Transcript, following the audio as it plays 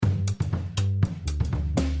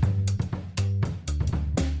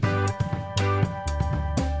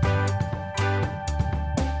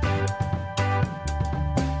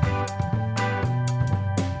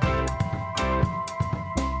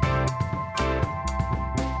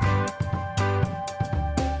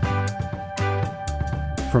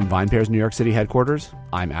From VinePair's New York City headquarters,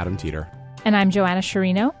 I'm Adam Teeter. And I'm Joanna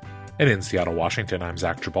Sciarrino. And in Seattle, Washington, I'm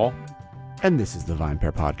Zach Jabal. And this is the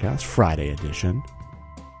VinePair Podcast, Friday edition.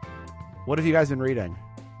 What have you guys been reading?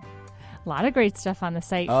 A lot of great stuff on the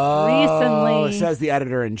site recently. Says the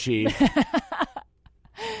editor-in-chief.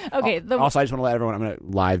 Okay. Also, I just want to let everyone, I'm going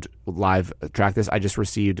to live track this. I just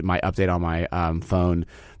received my update on my phone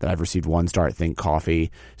that I've received 1-star at Think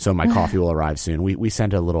Coffee, so my coffee will arrive soon. We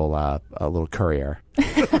sent a little courier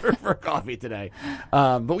for coffee today,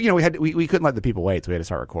 but we couldn't let the people wait, so we had to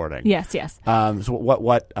start recording. Yes. So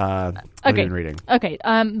what have you been reading? Okay.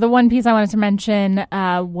 The one piece I wanted to mention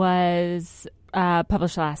was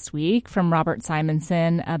published last week from Robert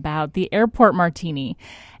Simonson about the airport martini,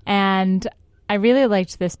 and I really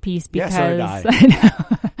liked this piece because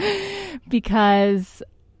because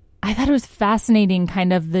I thought it was fascinating,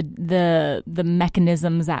 kind of the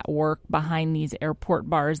mechanisms at work behind these airport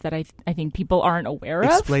bars that I think people aren't aware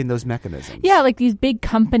of. Explain those mechanisms. Yeah, like these big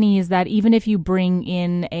companies that even if you bring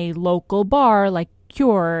in a local bar like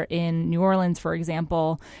Cure in New Orleans, for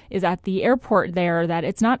example, is at the airport there, that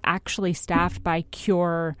it's not actually staffed by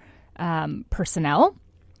Cure personnel,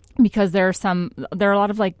 because there are a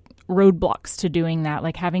lot of like roadblocks to doing that,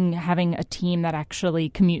 like having a team that actually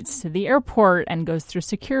commutes to the airport and goes through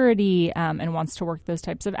security and wants to work those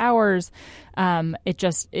types of hours.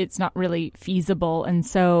 It's not really feasible, and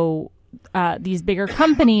so these bigger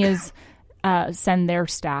companies send their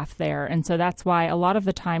staff there, and so that's why a lot of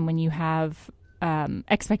the time when you have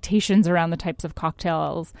expectations around the types of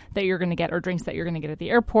cocktails that you're going to get or drinks that you're going to get at the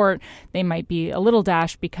airport, they might be a little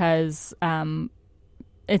dashed because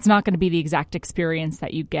it's not going to be the exact experience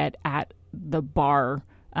that you get at the bar,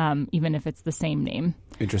 even if it's the same name.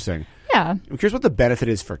 Interesting. Yeah. I'm curious what the benefit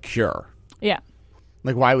is for Cure. Yeah.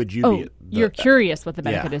 Like, why would you be... You're curious what the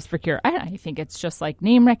benefit is for Cure. I think it's just like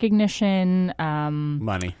name recognition.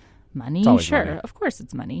 Money. Sure. Money. Of course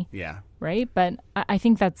it's money. Yeah. Right? But I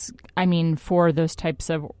think that's, for those types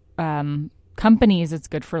of companies, it's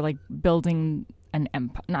good for like building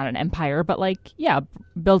not an empire, but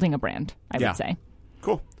building a brand, I would say.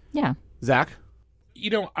 Cool. Yeah. Zach?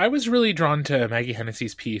 I was really drawn to Maggie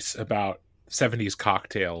Hennessy's piece about 70s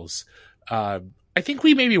cocktails. I think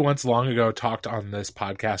we maybe once long ago talked on this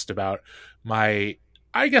podcast about my,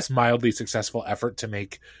 I guess, mildly successful effort to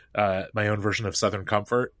make my own version of Southern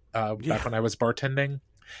Comfort back when I was bartending.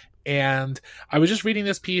 And I was just reading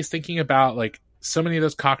this piece thinking about so many of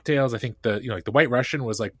those cocktails. I think the White Russian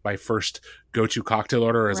was like my first go-to cocktail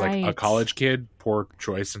order as like a college kid. Poor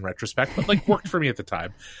choice in retrospect, but worked for me at the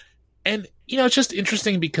time. And it's just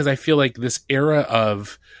interesting because I feel like this era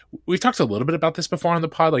of, we've talked a little bit about this before on the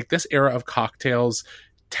pod, like this era of cocktails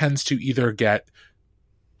tends to either get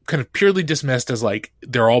kind of purely dismissed as like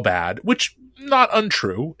they're all bad, which not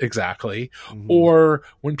untrue exactly, or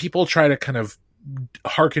when people try to kind of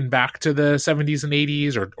harken back to the 70s and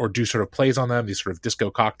 80s or do sort of plays on them, these sort of disco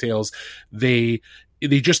cocktails, they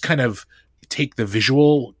just kind of take the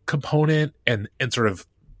visual component and sort of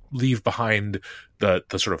leave behind the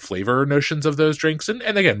sort of flavor notions of those drinks. And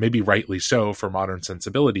again, maybe rightly so for modern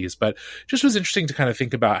sensibilities, but just was interesting to kind of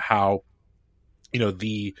think about how,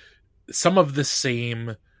 some of the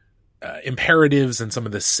same imperatives and some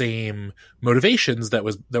of the same motivations that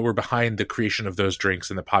were behind the creation of those drinks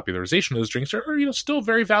and the popularization of those drinks are still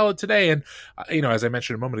very valid today. And as I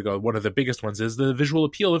mentioned a moment ago, one of the biggest ones is the visual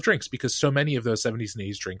appeal of drinks, because so many of those 70s and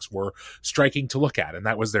 80s drinks were striking to look at, and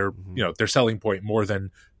that was their their selling point more than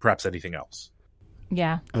perhaps anything else.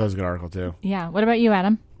 Yeah. That was a good article too. Yeah. What about you,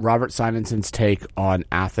 Adam? Robert Simonson's take on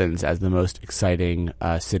Athens as the most exciting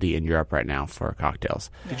city in Europe right now for cocktails.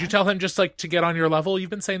 Did you tell him just to get on your level? You've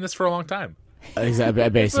been saying this for a long time. Exactly.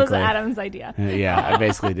 This was Adam's idea. Yeah, I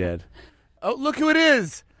basically did. Oh, look who it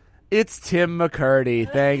is. It's Tim McCurdy.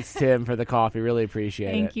 Thanks, Tim, for the coffee. Really appreciate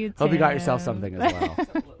it. Thank you, Tim. Hope you got yourself something as well.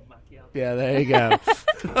 Yeah, there you go.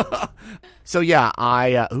 So yeah,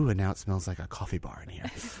 and now it smells like a coffee bar in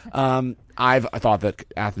here. I thought that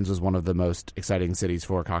Athens was one of the most exciting cities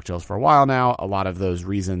for cocktails for a while now. A lot of those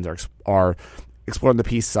reasons are explored in the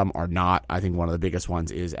piece. Some are not. I think one of the biggest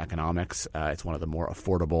ones is economics. It's one of the more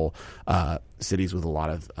affordable cities with a lot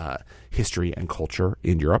of history and culture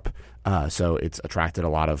in Europe. So it's attracted a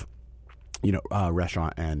lot of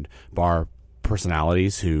restaurant and bar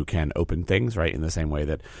personalities who can open things right in the same way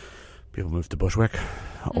that people move to Bushwick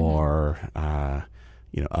or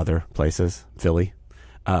other places, Philly,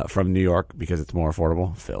 from New York because it's more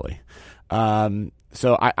affordable. Philly.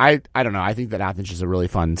 So I don't know. I think that Athens is a really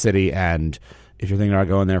fun city, and if you're thinking about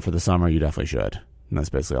going there for the summer, you definitely should. And that's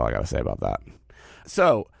basically all I got to say about that.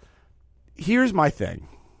 So here's my thing,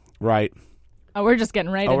 right? Oh, we're just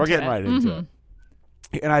getting right into it. We're getting right into it.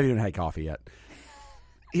 And I haven't even had coffee yet.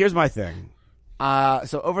 Here's my thing.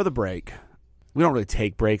 So over the break, we don't really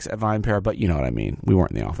take breaks at VinePair, but you know what I mean. We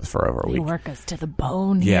weren't in the office for over a week. You work us to the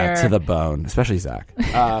bone Yeah, here. to the bone, especially Zach.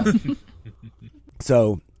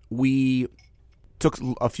 So we took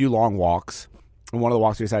a few long walks, and one of the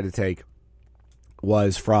walks we decided to take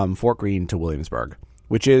was from Fort Greene to Williamsburg,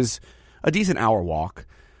 which is a decent hour walk.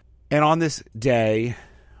 And on this day,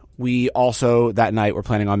 we also, that night, were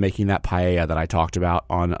planning on making that paella that I talked about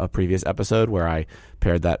on a previous episode where I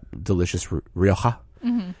paired that delicious Rioja.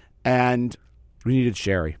 Mm-hmm. And we needed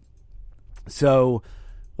sherry. So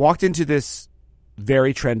walked into this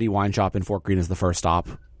very trendy wine shop in Fort Greene as the first stop.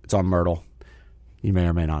 It's on Myrtle. You may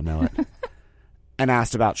or may not know it. And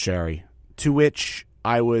asked about sherry, to which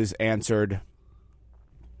I was answered,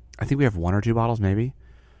 I think we have 1 or 2 bottles maybe.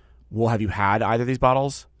 Well, have you had either of these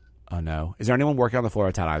bottles? Oh, no. Is there anyone working on the floor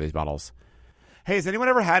that's had either of these bottles? Hey, has anyone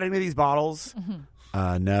ever had any of these bottles?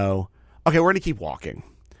 Mm-hmm. No. Okay, we're going to keep walking.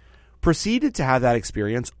 Proceeded to have that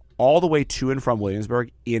experience all the way to and from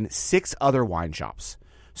Williamsburg in 6 other wine shops.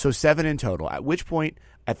 So 7 in total. At which point,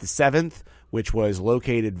 at the 7th, which was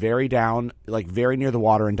located very down, like very near the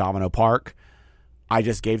water in Domino Park, I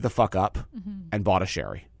just gave the fuck up and bought a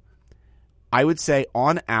sherry. I would say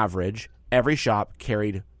on average, every shop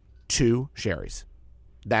carried 2 sherries.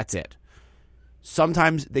 That's it.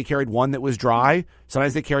 Sometimes they carried one that was dry.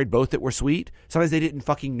 Sometimes they carried both that were sweet. Sometimes they didn't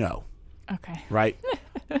fucking know. Okay. Right?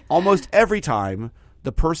 Almost every time,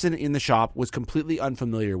 the person in the shop was completely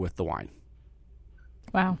unfamiliar with the wine.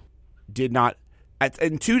 Wow. Did not,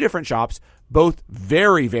 in 2 different shops, both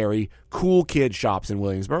very, very cool kid shops in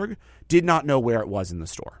Williamsburg, did not know where it was in the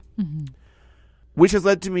store. Mm-hmm. Which has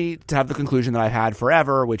led to me to have the conclusion that I've had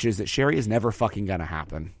forever, which is that sherry is never fucking going to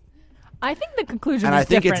happen. I think the conclusion And is I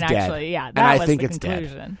think different, it's dead. actually. Yeah, that And I was think the it's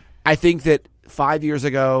conclusion. dead. I think that 5 years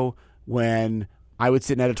ago, when I would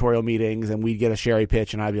sit in editorial meetings and we'd get a sherry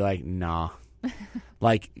pitch and I'd be like, nah.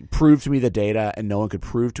 Like, prove to me the data, and no one could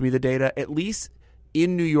prove to me the data. At least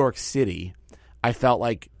in New York City, I felt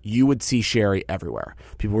like you would see sherry everywhere.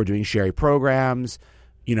 People were doing sherry programs.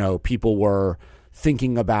 You know, people were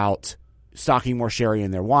thinking about stocking more sherry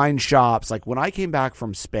in their wine shops. Like, when I came back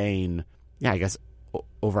from Spain, I guess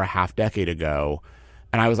over a half decade ago,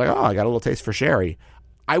 and I was like, oh, I got a little taste for sherry.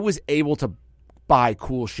 I was able to buy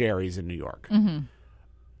cool sherries in New York. Mm-hmm.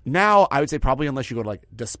 Now, I would say probably unless you go to like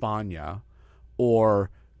D'Espagna or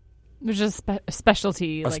which is a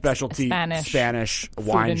specialty, a specialty Spanish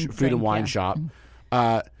wine, food and wine shop.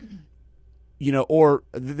 You know, or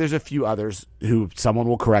there's a few others who someone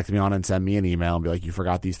will correct me on and send me an email and be like, you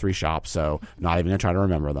forgot these 3 shops, so not even going to try to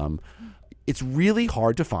remember them. It's really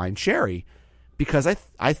hard to find sherry because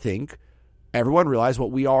I think everyone realized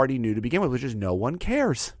what we already knew to begin with, which is no one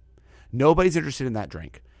cares. Nobody's interested in that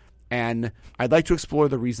drink. And I'd like to explore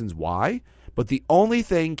the reasons why, but the only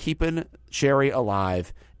thing keeping sherry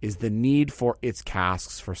alive is the need for its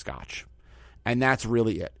casks for scotch. And that's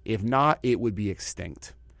really it. If not, it would be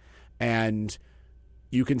extinct. And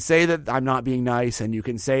you can say that I'm not being nice, and you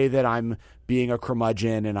can say that I'm being a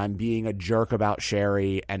curmudgeon and I'm being a jerk about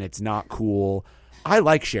sherry and it's not cool. I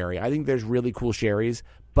like sherry. I think there's really cool sherries,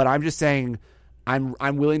 but I'm just saying I'm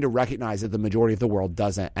willing to recognize that the majority of the world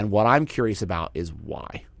doesn't. And what I'm curious about is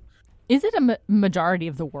why. Is it a majority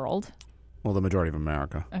of the world? Well, the majority of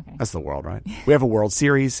America. Okay. That's the world, right? We have a World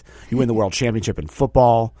Series. You win the World Championship in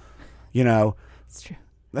football. You know. It's true.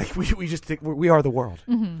 Like we just think we are the world.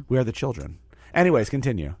 Mm-hmm. We are the children. Anyways,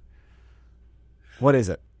 continue. What is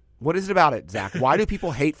it? What is it about it, Zach? Why do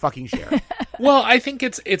people hate fucking sherry? Well, I think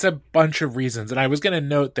it's a bunch of reasons. And I was going to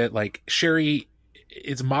note that like sherry,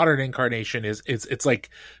 its modern incarnation is it's like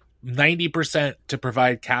 90% to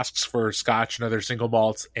provide casks for scotch and other single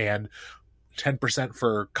malts and 10%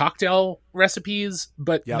 for cocktail recipes,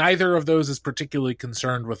 but neither of those is particularly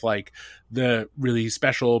concerned with like the really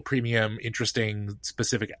special, premium, interesting,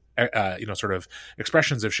 specific, sort of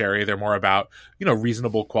expressions of sherry. They're more about,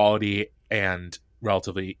 reasonable quality and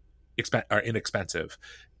relatively inexpensive.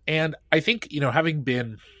 And I think, having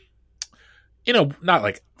been, not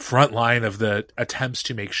like front line of the attempts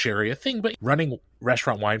to make sherry a thing, but running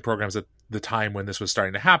restaurant wine programs at the time when this was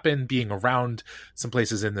starting to happen, being around some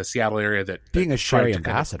places in the Seattle area that being a sherry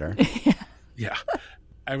ambassador. Yeah.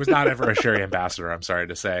 I was not ever a sherry ambassador, I'm sorry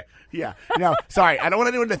to say. Yeah. No, sorry. I don't want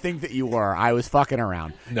anyone to think that you were. I was fucking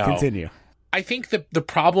around. No. Continue. I think that the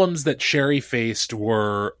problems that sherry faced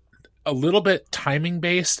were a little bit timing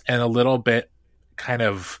based and a little bit kind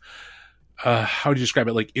of how would you describe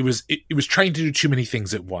it? Like it was trying to do too many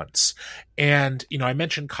things at once. And, I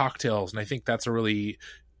mentioned cocktails, and I think that's a really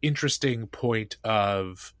interesting point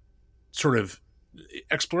of sort of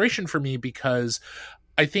exploration for me, because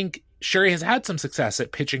I think sherry has had some success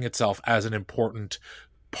at pitching itself as an important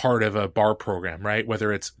part of a bar program, right?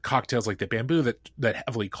 Whether it's cocktails like the Bamboo that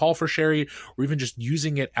heavily call for sherry, or even just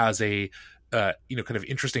using it as a kind of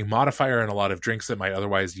interesting modifier in a lot of drinks that might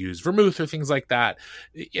otherwise use vermouth or things like that.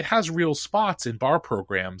 It has real spots in bar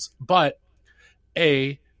programs, but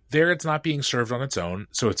there it's not being served on its own,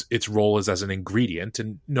 so its role is as an ingredient,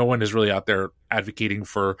 and no one is really out there advocating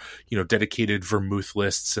for dedicated vermouth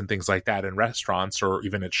lists and things like that in restaurants or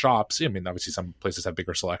even at shops. I mean, obviously some places have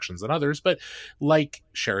bigger selections than others, but like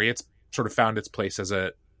sherry, it's sort of found its place as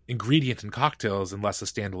a ingredient in cocktails and less a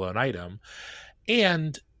standalone item.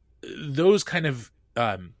 And those kind of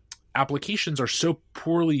applications are so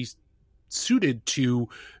poorly suited to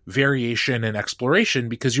variation and exploration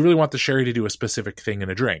because you really want the sherry to do a specific thing in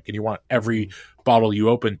a drink, and you want every bottle you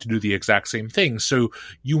open to do the exact same thing. So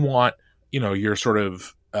you want, your sort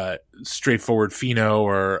of straightforward Fino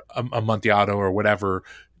or Amontillado or whatever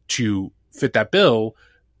to fit that bill.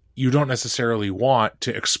 You don't necessarily want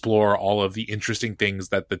to explore all of the interesting things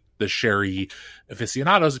that the sherry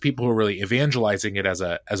aficionados, the people who are really evangelizing it as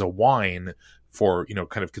a wine for,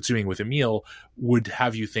 kind of consuming with a meal, would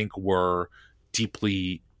have you think were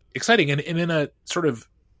deeply exciting. And in a sort of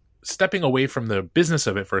stepping away from the business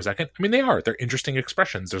of it for a second, I mean, they're interesting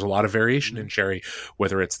expressions. There's a lot of variation in sherry,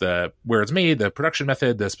 whether it's where it's made, the production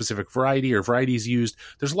method, the specific variety or varieties used.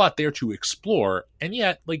 There's a lot there to explore. And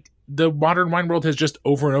yet, like, the modern wine world has just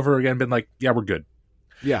over and over again been like, yeah, we're good.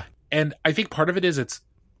 Yeah. And I think part of it is it's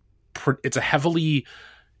heavily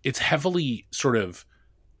sort of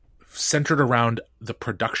centered around the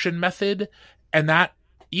production method, and that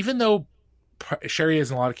even though sherry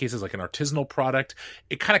is in a lot of cases like an artisanal product,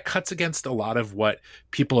 it kind of cuts against a lot of what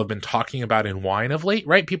people have been talking about in wine of late,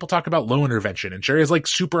 right? People talk about low intervention, and sherry is like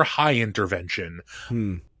super high intervention.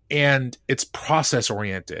 And it's process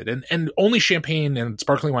oriented, and only champagne and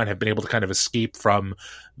sparkling wine have been able to kind of escape from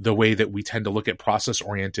the way that we tend to look at process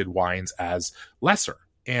oriented wines as lesser.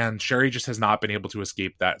 And sherry just has not been able to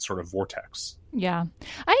escape that sort of vortex. Yeah,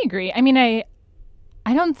 I agree. I mean, I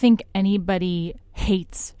don't think anybody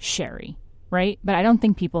hates sherry, right? But I don't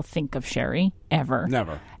think people think of sherry ever.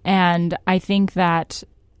 Never. And I think that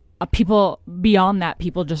beyond that,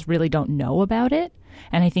 people just really don't know about it.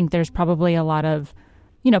 And I think there's probably a lot of,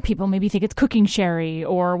 people maybe think it's cooking sherry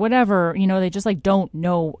or whatever, they just like don't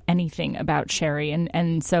know anything about sherry.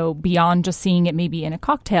 And so beyond just seeing it maybe in a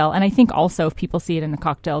cocktail, and I think also if people see it in a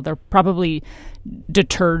cocktail, they're probably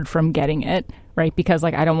deterred from getting it, right? Because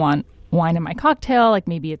like, I don't want wine in my cocktail. Like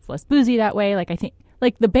maybe it's less boozy that way. Like I think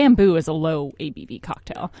like the Bamboo is a low ABV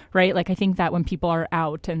cocktail, right? Like I think that when people are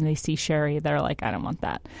out and they see sherry, they're like, I don't want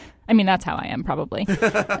that. I mean, that's how I am probably. Do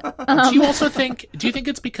you think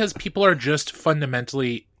it's because people are just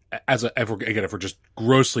fundamentally, if we're just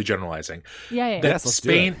grossly generalizing, that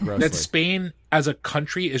Spain as a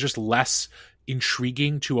country is just less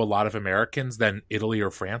intriguing to a lot of Americans than Italy or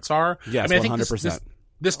France are? Yes, I mean, 100%.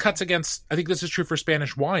 This cuts against, I think this is true for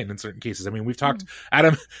Spanish wine in certain cases. I mean, we've talked,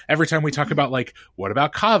 Adam, every time we talk about like, what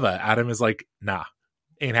about cava? Adam is like, nah,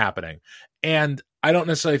 ain't happening. And I don't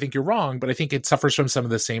necessarily think you're wrong, but I think it suffers from some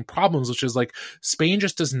of the same problems, which is like Spain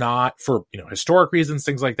just does not, for historic reasons,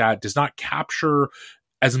 things like that, does not capture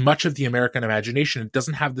as much of the American imagination. It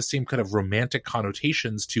doesn't have the same kind of romantic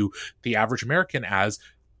connotations to the average American as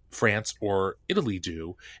France or Italy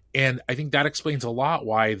do. And I think that explains a lot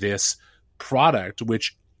why this product,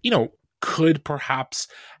 which, could perhaps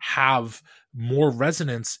have more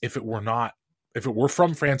resonance if it were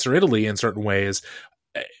from France or Italy in certain ways,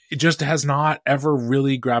 it just has not ever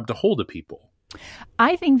really grabbed a hold of people.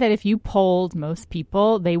 I think that if you polled most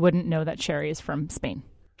people, they wouldn't know that sherry is from Spain.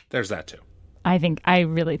 There's that too. I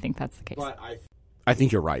really think that's the case. But I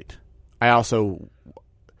think you're right. I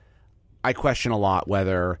question a lot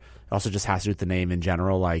whether it also just has to do with the name in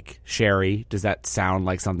general, like sherry. Does that sound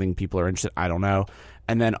like something people are interested in? I don't know.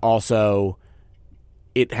 And then also,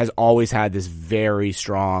 it has always had this very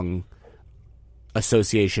strong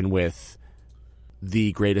association with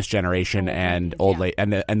the Greatest Generation and old late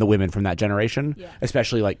and the women from that generation,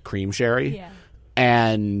 especially like cream sherry. Yeah.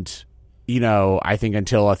 And I think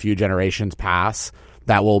until a few generations pass,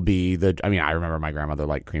 that will be I remember my grandmother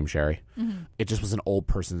liked cream sherry. Mm-hmm. It just was an old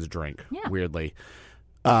person's drink, weirdly.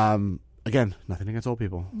 Again, nothing against old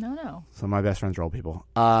people. No. Some of my best friends are old people.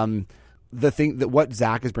 The thing that what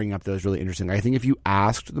Zach is bringing up, though, is really interesting. I think if you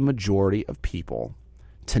asked the majority of people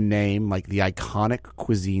to name like the iconic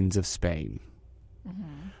cuisines of Spain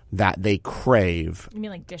that they crave. You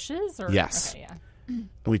mean like dishes? Or? Yes. Okay, yeah. And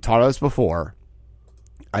we talked about this before.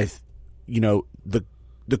 The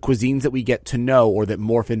cuisines that we get to know or that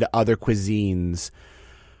morph into other cuisines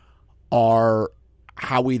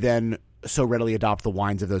how we then so readily adopt the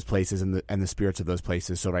wines of those places and the spirits of those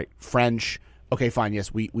places. So, right, French. Okay, fine.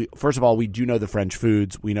 Yes, we first of all, we do know the French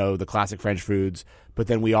foods. We know the classic French foods, but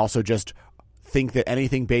then we also just think that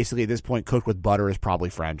anything basically at this point cooked with butter is probably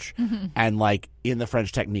French, and like in the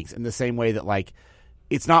French techniques. In the same way that like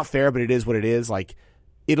it's not fair, but it is what it is. Like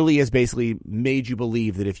Italy has basically made you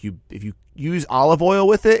believe that if you use olive oil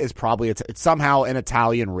with it, it's somehow an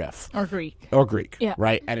Italian riff or Greek, yeah,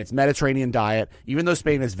 right. And it's Mediterranean diet, even though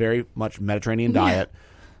Spain is very much Mediterranean diet.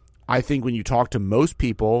 I think when you talk to most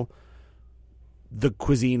people, the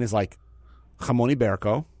cuisine is like jamón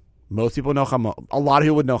ibérico. Most people know jamón. A lot of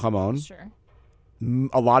people would know jamón. Sure.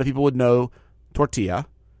 A lot of people would know tortilla.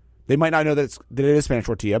 They might not know that it is Spanish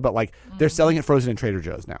tortilla, but like they're selling it frozen in Trader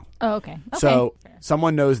Joe's now. Oh, okay. So fair.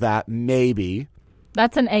 Someone knows that, maybe.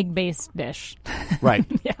 That's an egg-based dish. Right.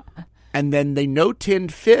 Yeah. And then they know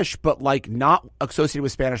tinned fish, but like not associated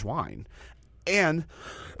with Spanish wine. And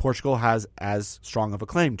Portugal has as strong of a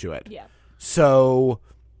claim to it. Yeah. So...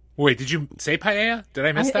 Wait, did you say paella? Did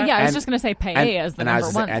I miss that? Yeah, I was just going to say paella is the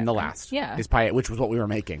number one. And the last is paella, which was what we were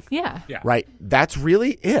making. Yeah. Right? That's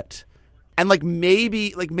really it. And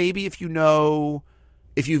maybe if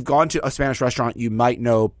if you've gone to a Spanish restaurant, you might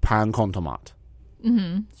know pan con tomate.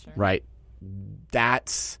 Mm-hmm. Sure. Right?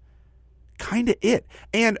 That's kind of it.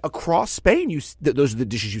 And across Spain, those are the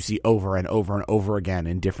dishes you see over and over and over again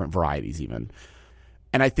in different varieties even.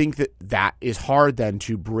 And I think that is hard then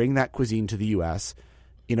to bring that cuisine to the U.S.,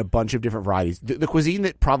 in a bunch of different varieties. The cuisine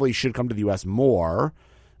that probably should come to the U.S. more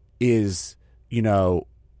is, the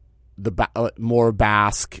more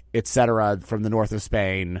Basque, etc., from the north of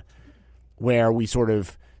Spain, where we sort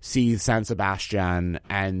of see San Sebastian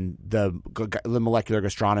and the molecular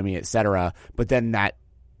gastronomy, etc. But then that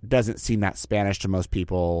doesn't seem that Spanish to most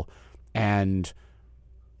people, and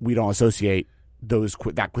we don't associate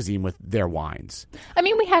that cuisine with their wines. I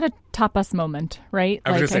mean, we had a tapas moment, right?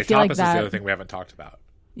 I was going to say, tapas is the other thing we haven't talked about.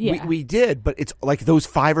 Yeah. We did, but it's like those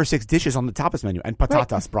 5 or 6 dishes on the tapas menu and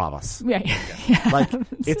patatas bravas. Yeah. Like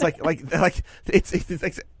it's like it's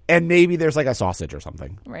like, and maybe there's like a sausage or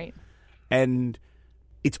something. Right. And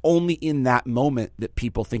it's only in that moment that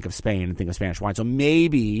people think of Spain and think of Spanish wine. So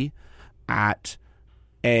maybe at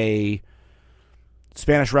a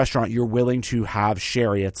Spanish restaurant, you're willing to have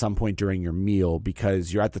sherry at some point during your meal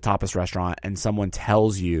because you're at the tapas restaurant and someone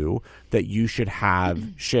tells you that you should have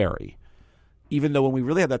sherry. Even though when we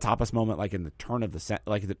really had that tapas moment, like in the turn of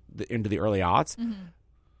into the early aughts,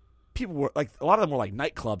 people were like, a lot of them were like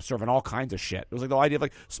nightclubs serving all kinds of shit. It was like the idea of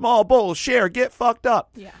like small bowl, share, get fucked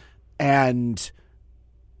up. Yeah. And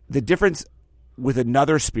the difference with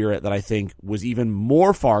another spirit that I think was even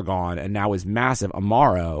more far gone and now is massive,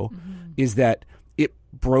 Amaro, is that it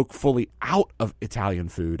broke fully out of Italian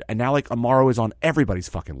food. And now like Amaro is on everybody's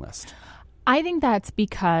fucking list. I think that's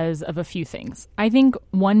because of a few things. I think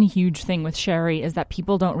one huge thing with sherry is that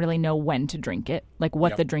people don't really know when to drink it, like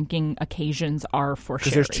what the drinking occasions are for sherry.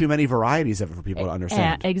 Because there's too many varieties of it for people to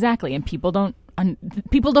understand. Exactly, and people don't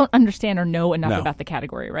understand or know enough about the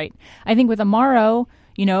category, right? I think with Amaro,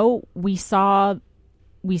 we saw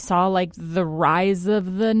like the rise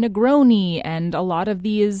of the Negroni and a lot of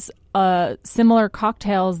these similar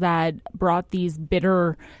cocktails that brought these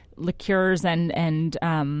bitter liqueurs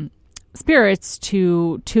and spirits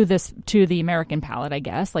to the American palate, I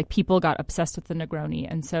guess. Like people got obsessed with the Negroni,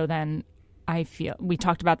 and so then I feel we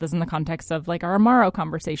talked about this in the context of like our Amaro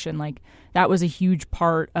conversation. Like that was a huge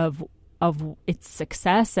part of its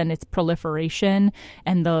success and its proliferation,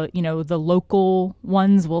 and the local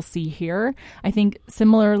ones we'll see here. I think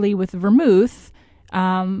similarly with vermouth,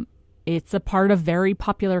 it's a part of very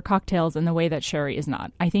popular cocktails in the way that sherry is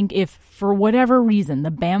not. I think if for whatever reason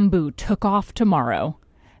the bamboo took off tomorrow,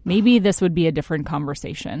 maybe this would be a different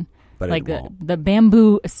conversation. But like the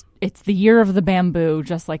bamboo, it's the year of the bamboo,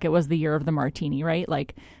 just like it was the year of the martini, right?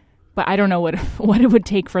 Like, but I don't know what it would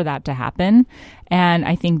take for that to happen. And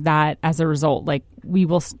I think that as a result, like we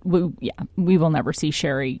will never see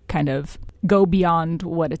sherry kind of go beyond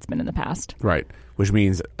what it's been in the past. Right. Which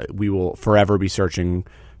means we will forever be searching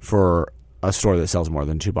for a store that sells more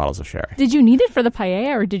than 2 bottles of sherry. Did you need it for the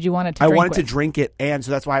paella, or did you want it to drink I wanted with? To drink it, and so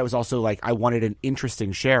that's why I was also like, I wanted an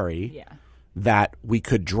interesting sherry that we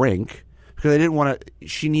could drink, because I didn't want to,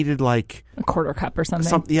 she needed like a quarter cup or something.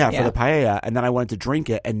 For the paella, and then I wanted to drink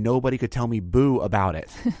it, and nobody could tell me boo about it.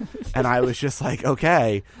 And I was just like,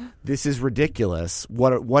 okay, this is ridiculous.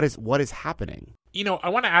 What is happening? I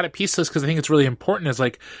want to add a piece to this because I think it's really important, is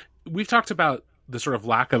like, we've talked about the sort of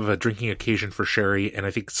lack of a drinking occasion for sherry, and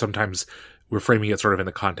I think sometimes we're framing it sort of in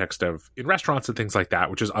the context of in restaurants and things like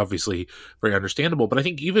that, which is obviously very understandable. But I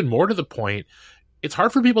think even more to the point, it's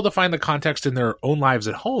hard for people to find the context in their own lives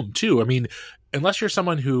at home too. I mean, unless you're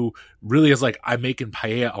someone who really is like, I'm making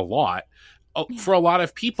paella a lot. For a lot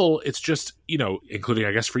of people, it's just, including,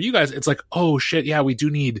 I guess, for you guys, it's like, oh shit, yeah, we do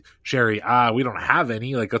need sherry. We don't have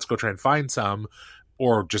any. Like, let's go try and find some,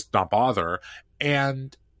 or just not bother.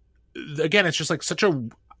 And again, it's just like such a,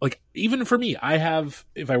 like, even for me, I have,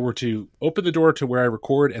 if I were to open the door to where I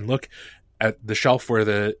record and look at the shelf where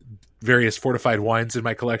the various fortified wines in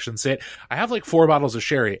my collection sit, I have like 4 bottles of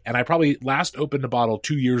sherry, and I probably last opened a bottle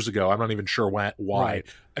 2 years ago. I'm not even sure why. Right.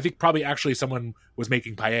 I think probably actually someone was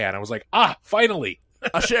making paella, and I was like, finally,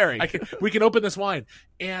 a sherry. We can open this wine.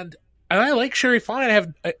 And I like sherry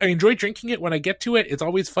fine. I enjoy drinking it when I get to it. It's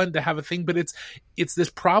always fun to have a thing, but it's this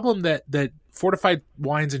problem that fortified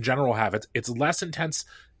wines in general have. It's less intense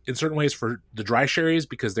in certain ways for the dry sherries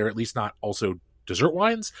because they're at least not also dessert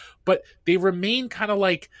wines, but they remain kind of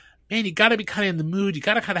like, man, you got to be kind of in the mood. You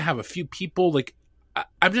got to kind of have a few people. Like,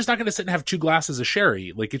 I'm just not going to sit and have 2 glasses of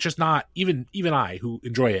sherry. Like, it's just not, even I who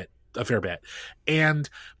enjoy it a fair bit. And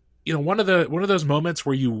one of those moments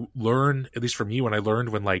where you learn, at least for me, when I learned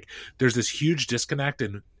when like there's this huge disconnect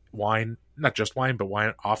in wine, not just wine, but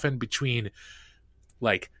wine often, between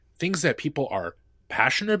like things that people are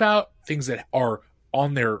passionate about, things that are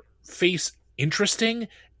on their face interesting,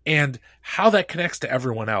 and how that connects to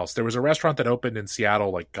everyone else. There was a restaurant that opened in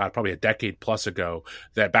Seattle, like, God, probably a decade plus ago,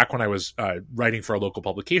 that back when I was writing for a local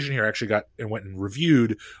publication here, I actually got and went and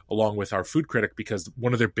reviewed along with our food critic, because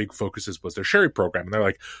one of their big focuses was their sherry program. And they're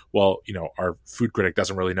like, well, our food critic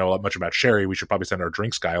doesn't really know much about sherry. We should probably send our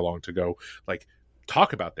drinks guy along to go like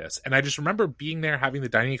talk about this. And I just remember being there, having the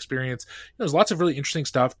dining experience. There's lots of really interesting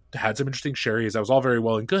stuff, had some interesting sherries. That was all very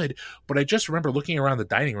well and good. But I just remember looking around the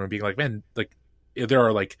dining room being like, man, like, there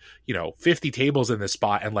are like 50 tables in this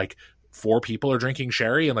spot, and like 4 people are drinking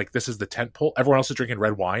sherry, and like this is the tent pole. Everyone else is drinking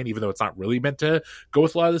red wine, even though it's not really meant to go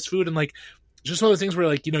with a lot of this food. And like, just one of those things where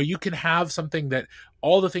like, you can have something that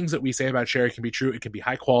all the things that we say about sherry can be true. It can be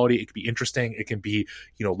high quality, it can be interesting, it can be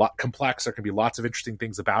lot complex, there can be lots of interesting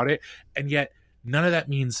things about it, and yet none of that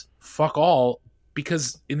means fuck all,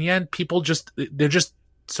 because in the end, they're just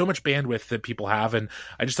so much bandwidth that people have. And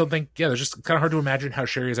I just don't think, there's just kind of hard to imagine how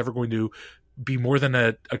sherry is ever going to be more than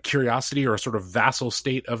a curiosity or a sort of vassal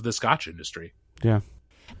state of the Scotch industry. Yeah.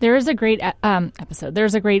 There is a great episode.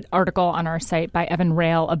 There's a great article on our site by Evan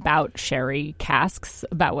Rail about sherry casks,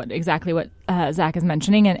 about exactly what Zach is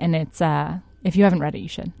mentioning. And it's, if you haven't read it, you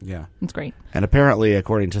should. Yeah. It's great. And apparently,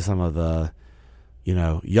 according to some of the,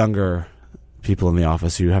 younger people in the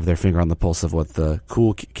office who have their finger on the pulse of what the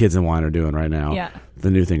cool kids in wine are doing right now,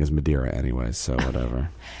 the new thing is Madeira anyways, so whatever.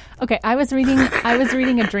 Okay, I was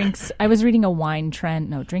reading a drinks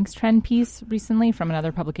trend piece recently from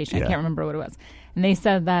another publication. I can't remember what it was. And they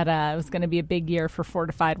said that it was going to be a big year for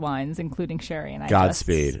fortified wines, including sherry. And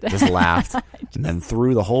Godspeed. Just laughed and then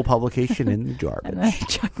threw the whole publication in the garbage. And then I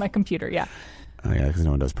checked my computer, Oh, yeah, because no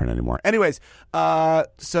one does print anymore. Anyways, so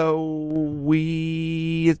that's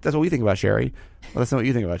what we think about sherry. Let us know what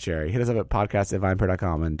you think about sherry. Hit us up at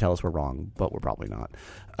podcast@vinepair.com and tell us we're wrong, but we're probably not.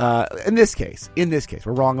 In this case,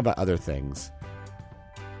 we're wrong about other things.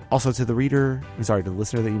 Also, to the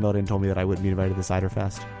listener that emailed in and told me that I wouldn't be invited to the Cider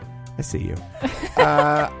Fest. I see you.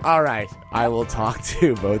 All right. I will talk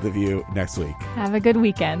to both of you next week. Have a good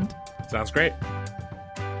weekend. Sounds great.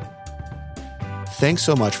 Thanks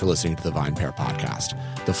so much for listening to the VinePair Podcast,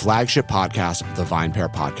 the flagship podcast of the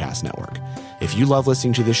VinePair Podcast Network. If you love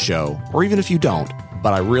listening to this show, or even if you don't,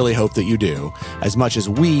 but I really hope that you do, as much as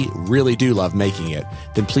we really do love making it,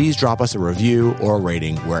 then please drop us a review or a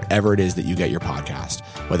rating wherever it is that you get your podcast,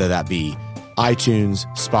 whether that be iTunes,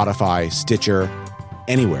 Spotify, Stitcher,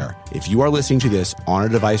 anywhere. If you are listening to this on a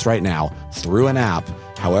device right now through an app,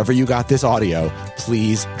 however you got this audio,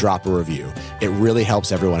 please drop a review. It really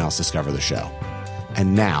helps everyone else discover the show.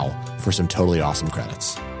 And now for some totally awesome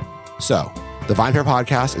credits. So, the VinePair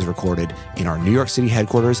Podcast is recorded in our New York City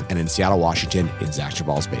headquarters and in Seattle, Washington, in Zach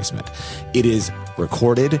Gebal's basement. It is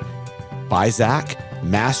recorded by Zach,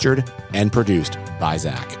 mastered, and produced by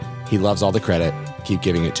Zach. He loves all the credit. Keep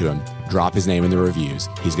giving it to him. Drop his name in the reviews.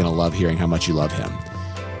 He's going to love hearing how much you love him.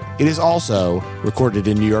 It is also recorded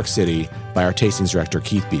in New York City by our tastings director,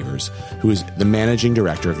 Keith Beavers, who is the managing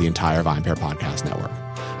director of the entire VinePair Podcast Network.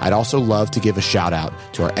 I'd also love to give a shout out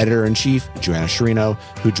to our editor-in-chief, Joanna Sherino,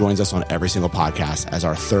 who joins us on every single podcast as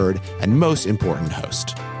our third and most important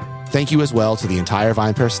host. Thank you as well to the entire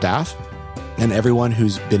VinePair staff and everyone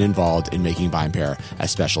who's been involved in making VinePair as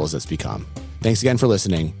special as it's become. Thanks again for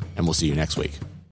listening, and we'll see you next week.